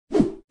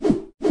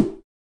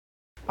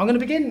I'm going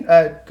to begin,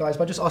 guys,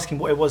 by just asking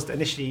what it was that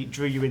initially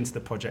drew you into the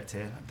project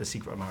here, The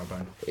Secret of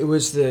Marrowbone. It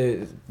was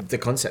the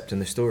concept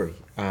and the story,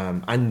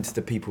 and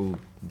the people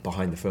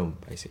behind the film,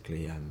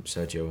 basically,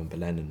 Sergio and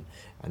Belen,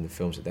 and the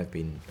films that they've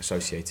been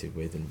associated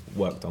with and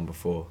worked on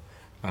before.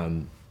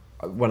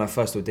 When I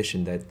first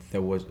auditioned,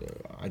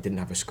 I didn't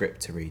have a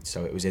script to read,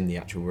 so it was in the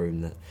actual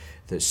room that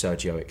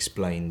Sergio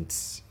explained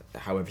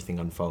how everything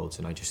unfolds,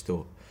 and I just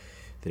thought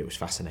that it was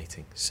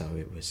fascinating. So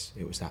it was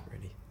that,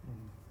 really.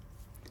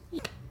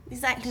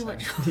 Exactly what.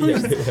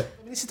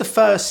 This is the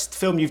first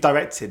film you've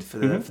directed for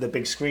the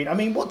big screen. I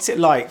mean, what's it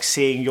like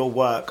seeing your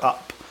work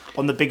up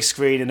on the big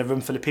screen in a room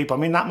full of people? I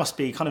mean, that must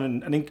be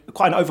kind of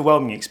quite an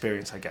overwhelming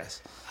experience, I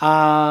guess.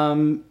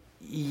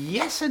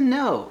 Yes and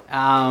no,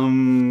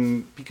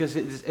 because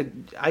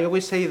I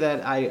always say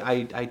that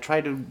I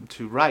try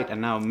to write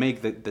and now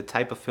make the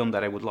type of film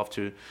that I would love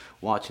to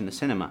watch in the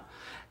cinema.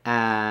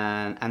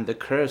 And the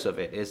curse of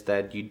it is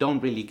that you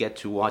don't really get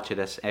to watch it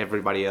as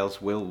everybody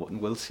else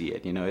will see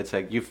it. You know, it's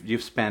like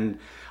you've spent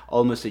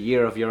almost a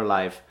year of your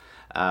life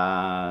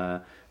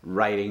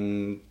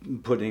writing,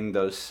 putting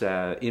those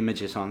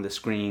images on the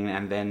screen,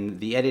 and then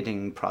the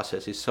editing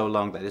process is so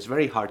long that it's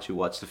very hard to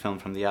watch the film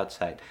from the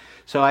outside.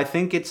 So I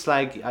think it's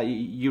like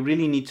you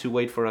really need to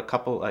wait for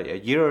a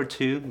year or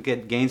two,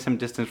 gain some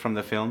distance from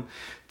the film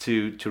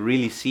to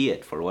really see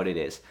it for what it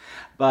is.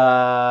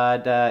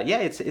 But yeah,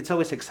 it's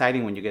always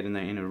exciting when you get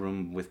in a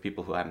room with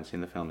people who haven't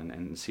seen the film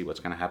and see what's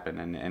going to happen.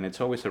 And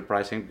it's always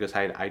surprising because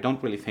I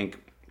don't really think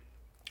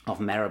of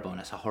Marrowbone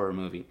as a horror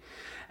movie.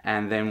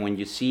 And then when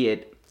you see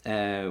it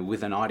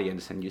with an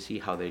audience and you see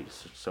how they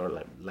sort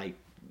of like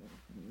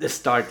they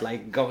start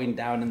like going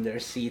down in their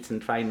seats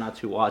and trying not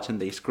to watch,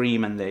 and they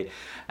scream,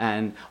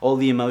 and all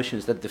the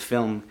emotions that the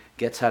film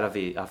gets out of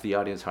the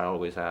audience are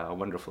always a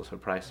wonderful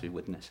surprise to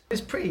witness.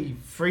 It's pretty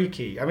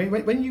freaky. I mean,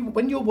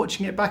 when you're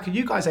watching it back, are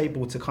you guys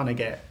able to kind of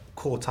get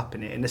caught up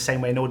in it in the same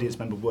way an audience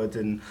member would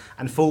and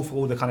fall for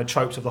all the kind of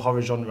tropes of the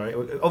horror genre?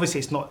 Obviously,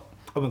 it's not,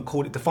 I wouldn't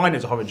call it defined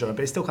as a horror genre,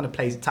 but it still kind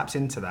of taps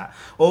into that.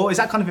 Or is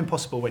that kind of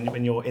impossible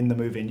when you're in the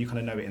movie and you kind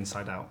of know it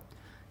inside out?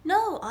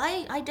 No,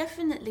 I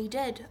definitely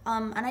did.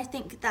 And I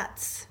think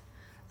that's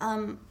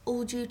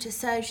all due to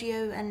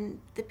Sergio and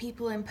the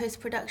people in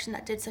post-production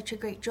that did such a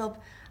great job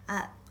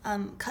at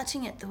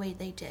cutting it the way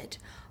they did.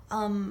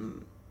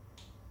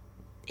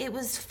 It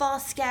was far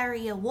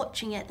scarier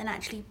watching it than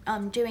actually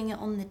doing it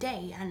on the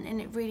day. And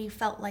it really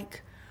felt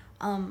like,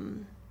 like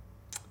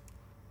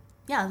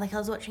I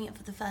was watching it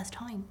for the first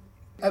time.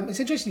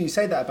 It's interesting you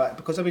say that about,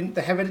 because I mean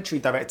the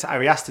Hereditary director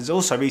Ari Aster's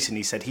also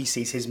recently said he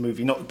sees his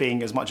movie not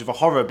being as much of a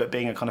horror but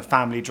being a kind of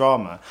family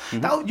drama.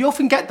 Now, you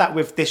often get that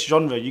with this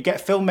genre. You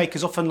get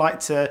filmmakers often like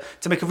to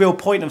make a real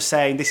point of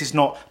saying this is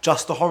not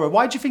just a horror.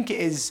 Why do you think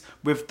it is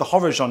with the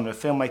horror genre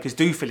filmmakers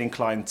do feel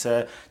inclined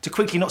to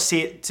quickly not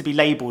see it to be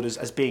labelled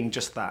as being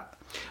just that?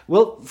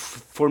 Well,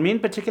 for me in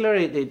particular,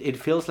 it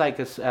feels like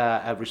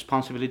a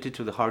responsibility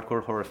to the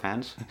hardcore horror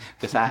fans,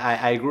 because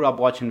I grew up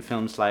watching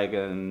films like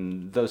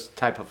those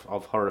type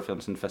of horror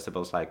films in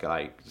festivals like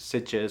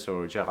Sitges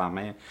or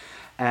Gérardmer.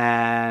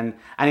 And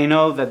I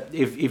know that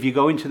if you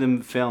go into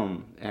the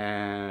film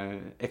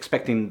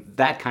expecting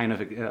that kind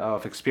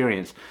of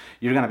experience,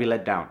 you're going to be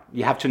let down.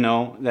 You have to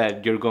know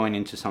that you're going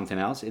into something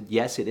else.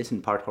 Yes, it is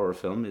in part horror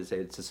film.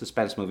 It's a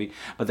suspense movie,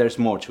 but there's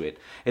more to it.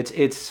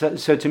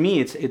 So to me,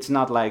 it's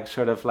not like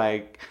sort of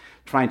like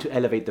trying to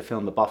elevate the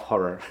film above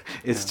horror.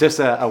 It's just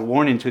a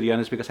warning to the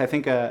audience, because I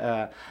think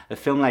a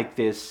film like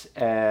this.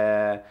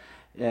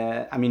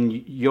 I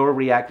mean,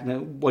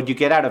 what you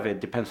get out of it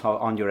depends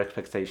on your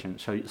expectation.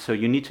 So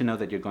you need to know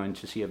that you're going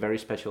to see a very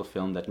special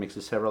film that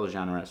mixes several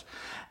genres,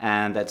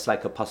 and that's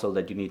like a puzzle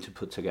that you need to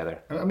put together.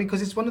 I mean,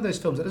 because it's one of those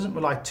films that doesn't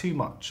rely too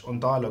much on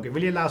dialogue. It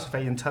really allows for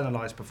very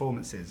internalised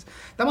performances.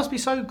 That must be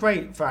so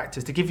great for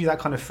actors to give you that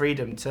kind of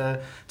freedom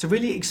to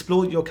really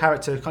explore your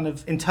character kind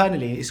of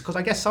internally. It's because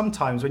I guess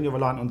sometimes when you're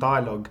reliant on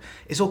dialogue,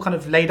 it's all kind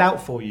of laid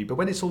out for you. But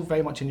when it's all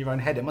very much in your own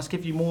head, it must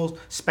give you more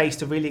space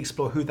to really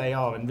explore who they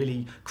are and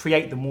really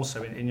create them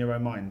also in your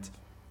own mind.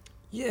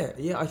 Yeah.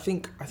 I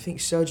think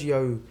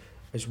Sergio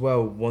as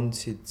well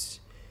wanted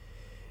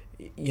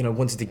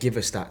to give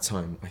us that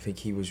time. I think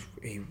he was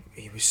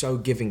so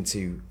giving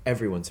to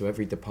everyone, to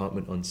every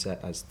department on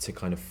set, as to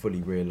kind of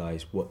fully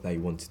realise what they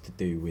wanted to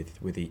do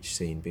with each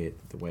scene, be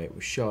it the way it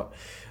was shot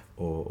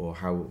or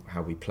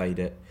how we played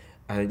it.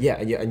 And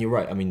and you're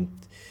right. I mean,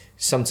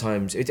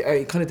 sometimes it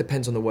kind of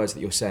depends on the words that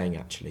you're saying,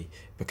 actually,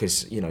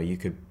 because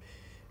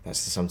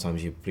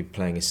sometimes you'll be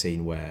playing a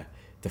scene where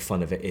the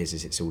fun of it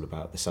is it's all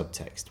about the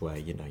subtext, where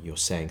you're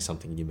saying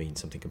something and you mean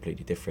something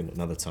completely different,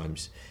 and other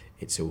times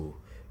it's all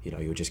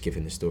you're just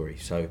giving the story.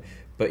 So,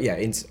 but yeah,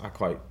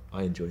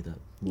 I enjoy that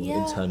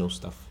more internal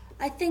stuff.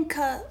 I think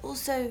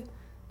also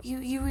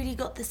you really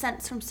got the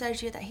sense from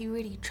Sergio that he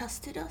really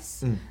trusted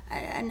us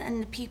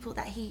and the people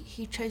that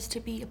he chose to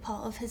be a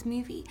part of his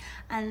movie,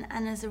 and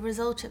as a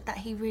result of that,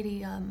 he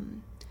really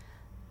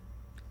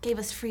gave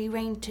us free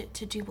rein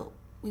to do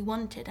we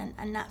wanted,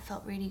 and that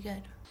felt really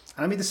good.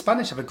 And I mean, the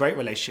Spanish have a great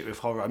relationship with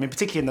horror. I mean,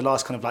 particularly in the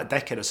last kind of like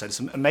decade or so,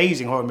 some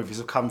amazing horror movies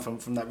have come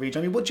from that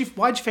region. I mean, why do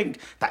you think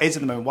that is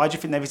at the moment? Why do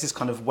you think there is this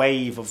kind of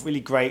wave of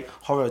really great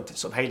horror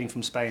sort of hailing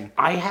from Spain?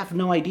 I have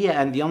no idea,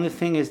 and the only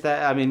thing is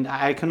that, I mean,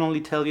 I can only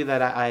tell you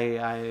that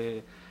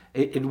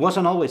it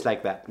wasn't always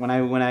like that. When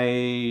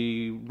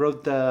I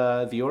wrote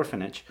the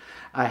Orphanage,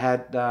 I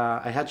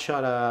had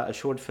shot a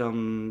short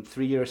film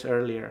 3 years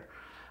earlier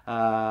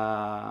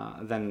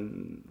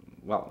than.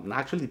 Well,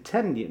 actually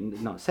 7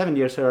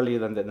 years earlier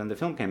than the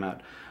film came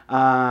out.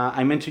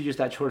 I meant to use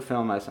that short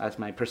film as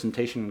my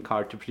presentation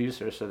card to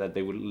producers so that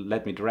they would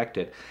let me direct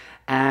it.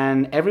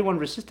 And everyone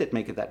resisted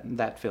making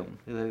that film.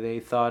 They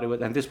thought it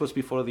was, and this was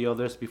before the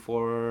others,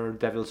 before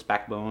Devil's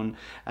Backbone,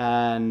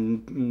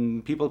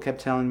 and people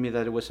kept telling me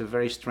that it was a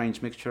very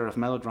strange mixture of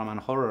melodrama and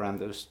horror, and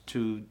those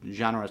two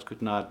genres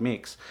could not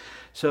mix.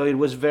 So it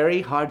was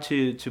very hard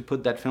to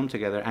put that film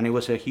together, and it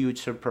was a huge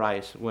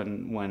surprise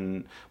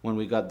when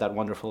we got that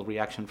wonderful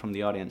reaction from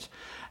the audience.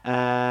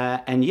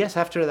 And yes,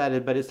 after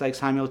that, but it's like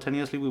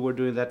simultaneously we were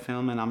doing that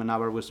film, and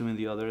Amenabar was doing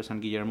the others,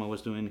 and Guillermo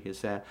was doing his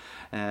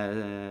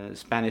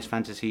Spanish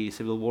fantasy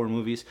Civil War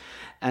movies,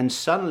 and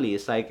suddenly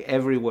it's like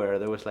everywhere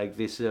there was like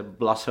this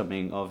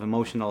blossoming of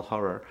emotional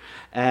horror,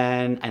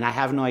 and I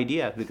have no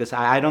idea, because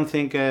I don't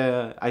think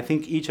I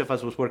think each of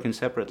us was working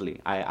separately.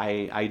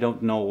 I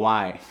don't know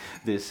why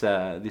this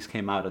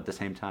came out at the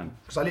same time.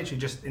 Because I literally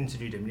just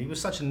interviewed him, and he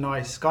was such a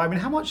nice guy. I mean,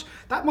 how much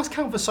that must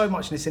count for so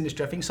much in this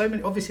industry. I think so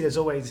many. Obviously, there's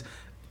always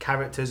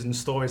characters and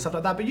stories and stuff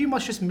like that, but you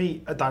must just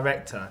meet a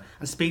director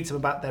and speak to them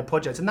about their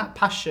project, and that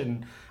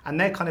passion and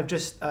their kind of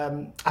just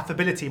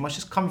affability must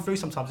just come through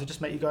sometimes and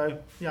just make you go,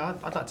 yeah,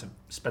 I'd like to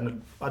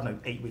spend,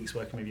 8 weeks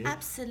working with you.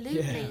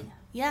 Absolutely,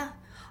 yeah.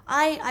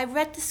 I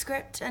read the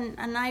script and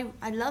I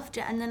loved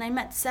it, and then I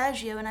met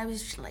Sergio, and I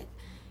was just like,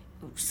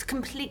 just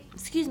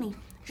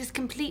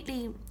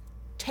completely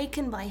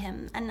taken by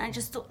him, and I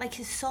just thought like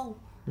his soul.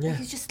 Yeah.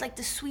 He's just like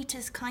the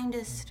sweetest,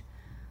 kindest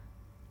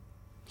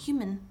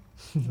human.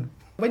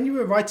 When you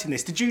were writing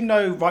this, did you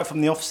know right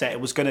from the offset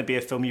it was going to be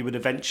a film you would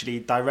eventually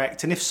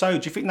direct? And if so,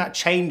 do you think that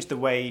changed the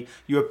way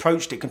you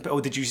approached it? Or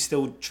did you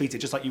still treat it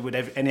just like you would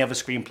any other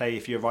screenplay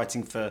if you were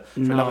writing for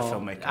another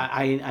filmmaker?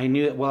 I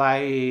knew it. Well,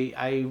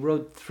 I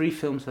wrote 3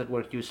 films that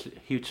were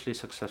hugely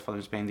successful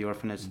in Spain: The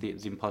Orphanage,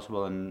 The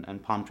Impossible,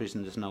 and Palm Trees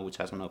in the Snow, which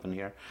hasn't opened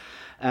here.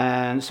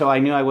 And so I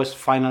knew I was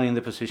finally in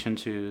the position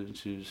to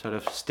sort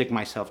of stick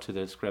myself to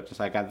the script. It's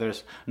like,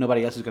 there's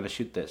nobody else is going to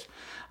shoot this.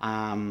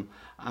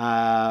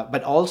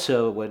 But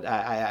also, what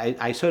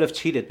I sort of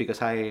cheated,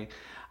 because I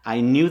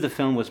knew the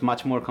film was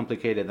much more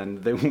complicated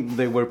than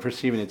they were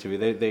perceiving it to be.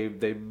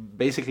 They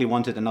basically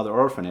wanted another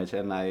orphanage,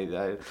 and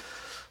I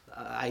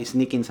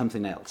sneak in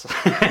something else.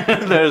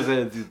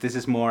 This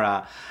is more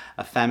a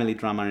family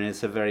drama, and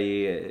it's a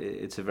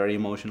very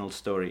emotional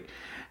story.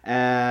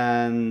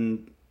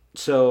 And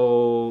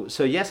so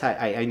yes,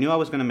 I knew I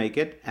was going to make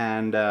it,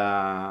 and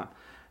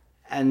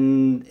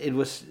it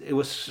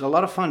was a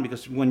lot of fun,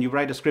 because when you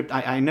write a script,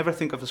 I never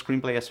think of a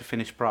screenplay as a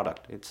finished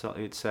product. It's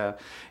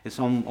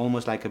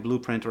almost like a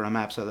blueprint or a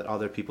map, so that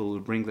other people will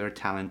bring their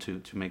talent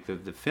to make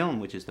the film,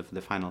 which is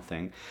the final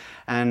thing.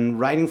 And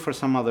writing for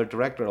some other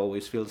director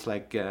always feels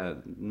like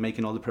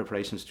making all the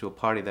preparations to a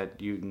party that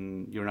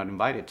you're not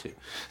invited to.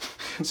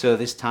 So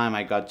this time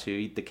I got to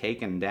eat the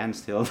cake and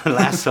dance till the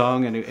last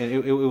song, and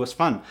it was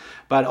fun.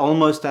 But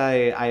almost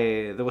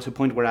there was a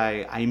point where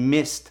I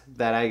missed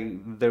that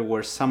there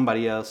was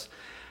somebody else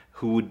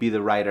who would be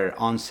the writer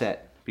on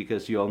set,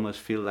 because you almost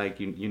feel like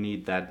you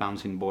need that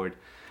bouncing board.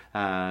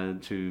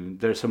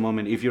 There's a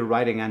moment, if you're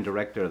writing and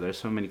director, there's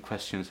so many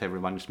questions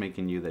everyone's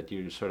making you that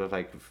you sort of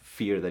like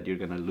fear that you're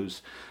going to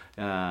lose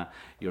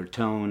your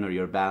tone or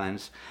your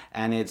balance,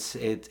 and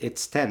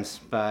it's tense.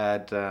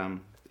 But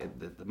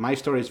my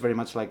story is very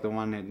much like the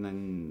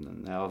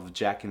one of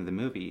Jack in the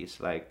movie. It's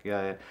like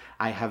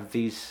I have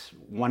this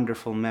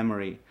wonderful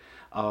memory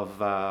of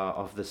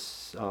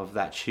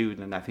that shoot,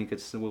 and I think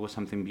it was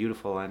something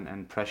beautiful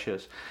and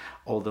precious,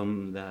 although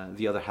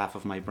the other half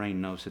of my brain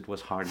knows it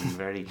was hard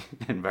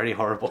and very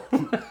horrible.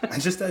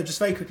 And just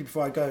very quickly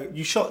before I go,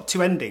 you shot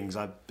 2 endings,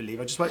 I believe.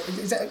 I just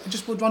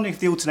was wondering if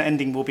the alternate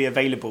ending will be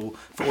available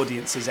for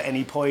audiences at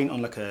any point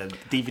on like a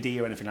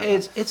DVD or anything like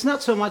that. It's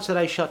not so much that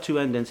I shot 2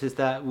 endings; it's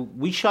that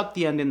we shot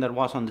the ending that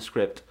was on the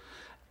script,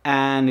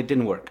 and it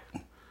didn't work.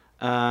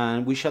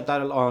 We shot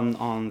that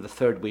on the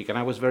 3rd week, and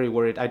I was very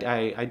worried.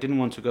 I didn't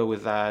want to go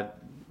with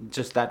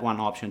just that one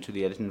option to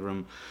the editing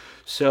room.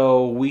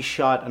 So we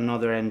shot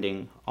another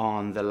ending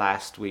on the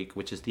last week,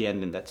 which is the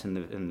ending that's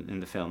in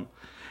the film.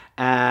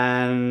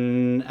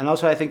 And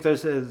also I think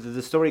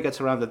the story gets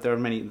around that there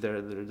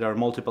are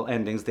multiple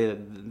endings.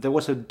 There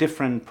was a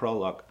different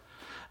prologue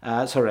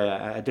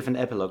a different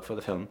epilogue for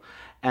the film,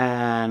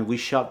 and we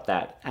shot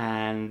that,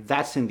 and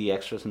that's in the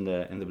extras in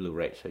the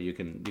Blu-ray, so you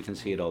can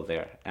see it all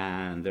there.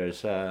 And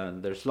there's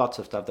lots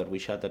of stuff that we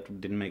shot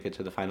that didn't make it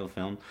to the final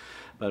film,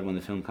 but when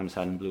the film comes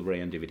out in Blu-ray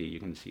and DVD, you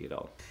can see it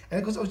all.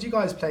 And because you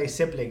guys play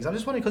siblings, I'm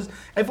just wondering, because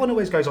everyone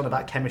always goes on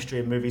about chemistry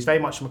in movies, very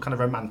much from a kind of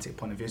romantic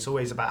point of view. It's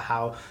always about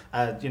how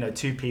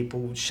two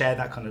people share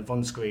that kind of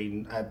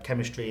on-screen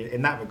chemistry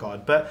in that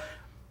regard, but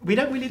we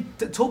don't really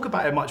talk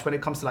about it much when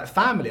it comes to like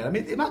family. I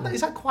mean,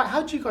 is that quite?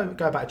 How do you go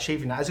about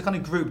achieving that as a kind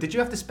of group? Did you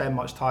have to spend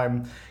much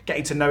time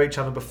getting to know each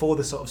other before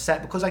the sort of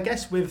set? Because I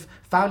guess with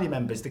family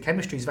members, the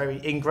chemistry is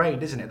very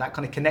ingrained, isn't it? That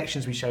kind of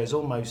connections we show is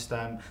almost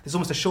there's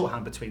almost a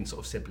shorthand between sort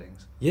of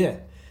siblings. Yeah,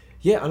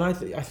 and I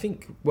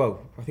think we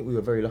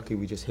were very lucky.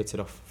 We just hit it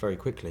off very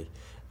quickly,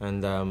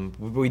 and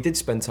we did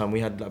spend time.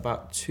 We had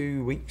about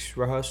 2 weeks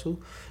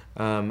rehearsal,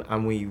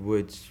 and we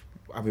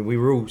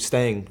were all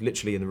staying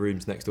literally in the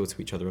rooms next door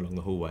to each other along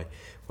the hallway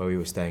where we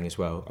were staying as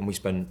well. And we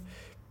spent,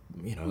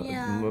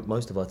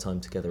 most of our time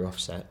together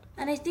offset.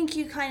 And I think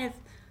you kind of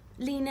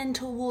lean in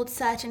towards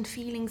certain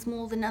feelings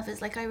more than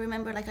others. Like I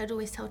remember, I'd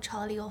always tell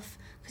Charlie off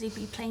because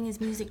he'd be playing his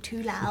music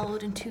too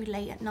loud and too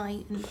late at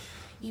night. And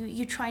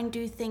you try and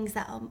do things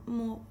that are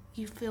more,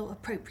 you feel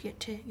appropriate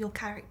to your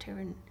character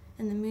in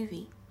the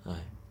movie. Aye.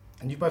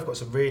 And you've both got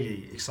some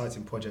really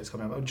exciting projects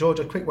coming up. George,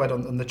 a quick word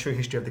on the true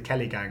history of the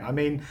Kelly Gang. I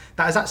mean,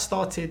 has that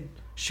started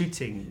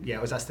shooting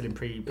yet, or is that still in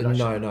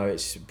pre-production? No,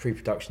 it's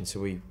pre-production,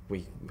 so we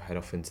head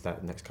off into that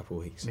in the next couple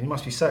of weeks. I mean, you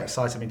must be so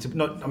excited. It's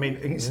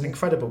an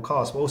incredible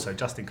cast, but also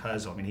Justin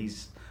Kurzel. I mean,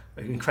 he's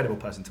an incredible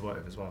person to work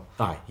with as well.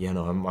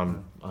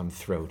 I'm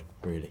thrilled,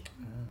 really.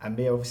 And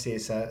me, obviously,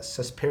 it's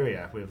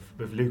Suspiria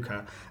with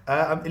Luca.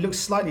 It looks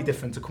slightly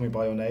different to Call Me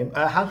By Your Name.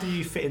 How do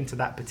you fit into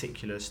that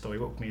particular story?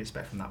 What can we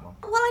expect from that one?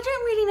 Well, I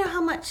don't really know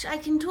how much I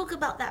can talk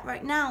about that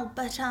right now,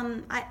 but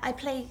I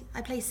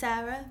play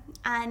Sarah,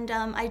 and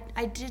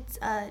I did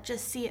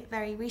just see it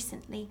very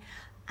recently,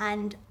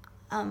 and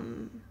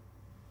I'm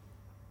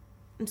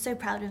so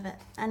proud of it,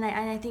 and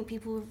I think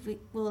people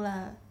will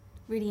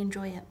really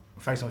enjoy it.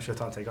 Thanks so much for your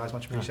time today, guys.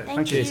 Much appreciated.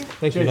 Thank you.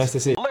 Thank you. Nice to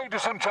see you.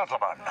 Ladies and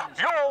gentlemen,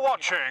 you're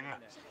watching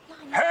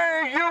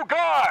Hey You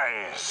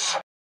Guys!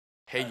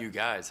 Hey You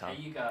Guys, huh?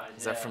 Hey You Guys.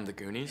 Is that from the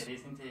Goonies? It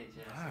is indeed,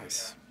 yeah.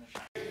 Nice.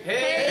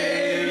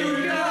 Hey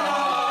You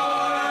Guys!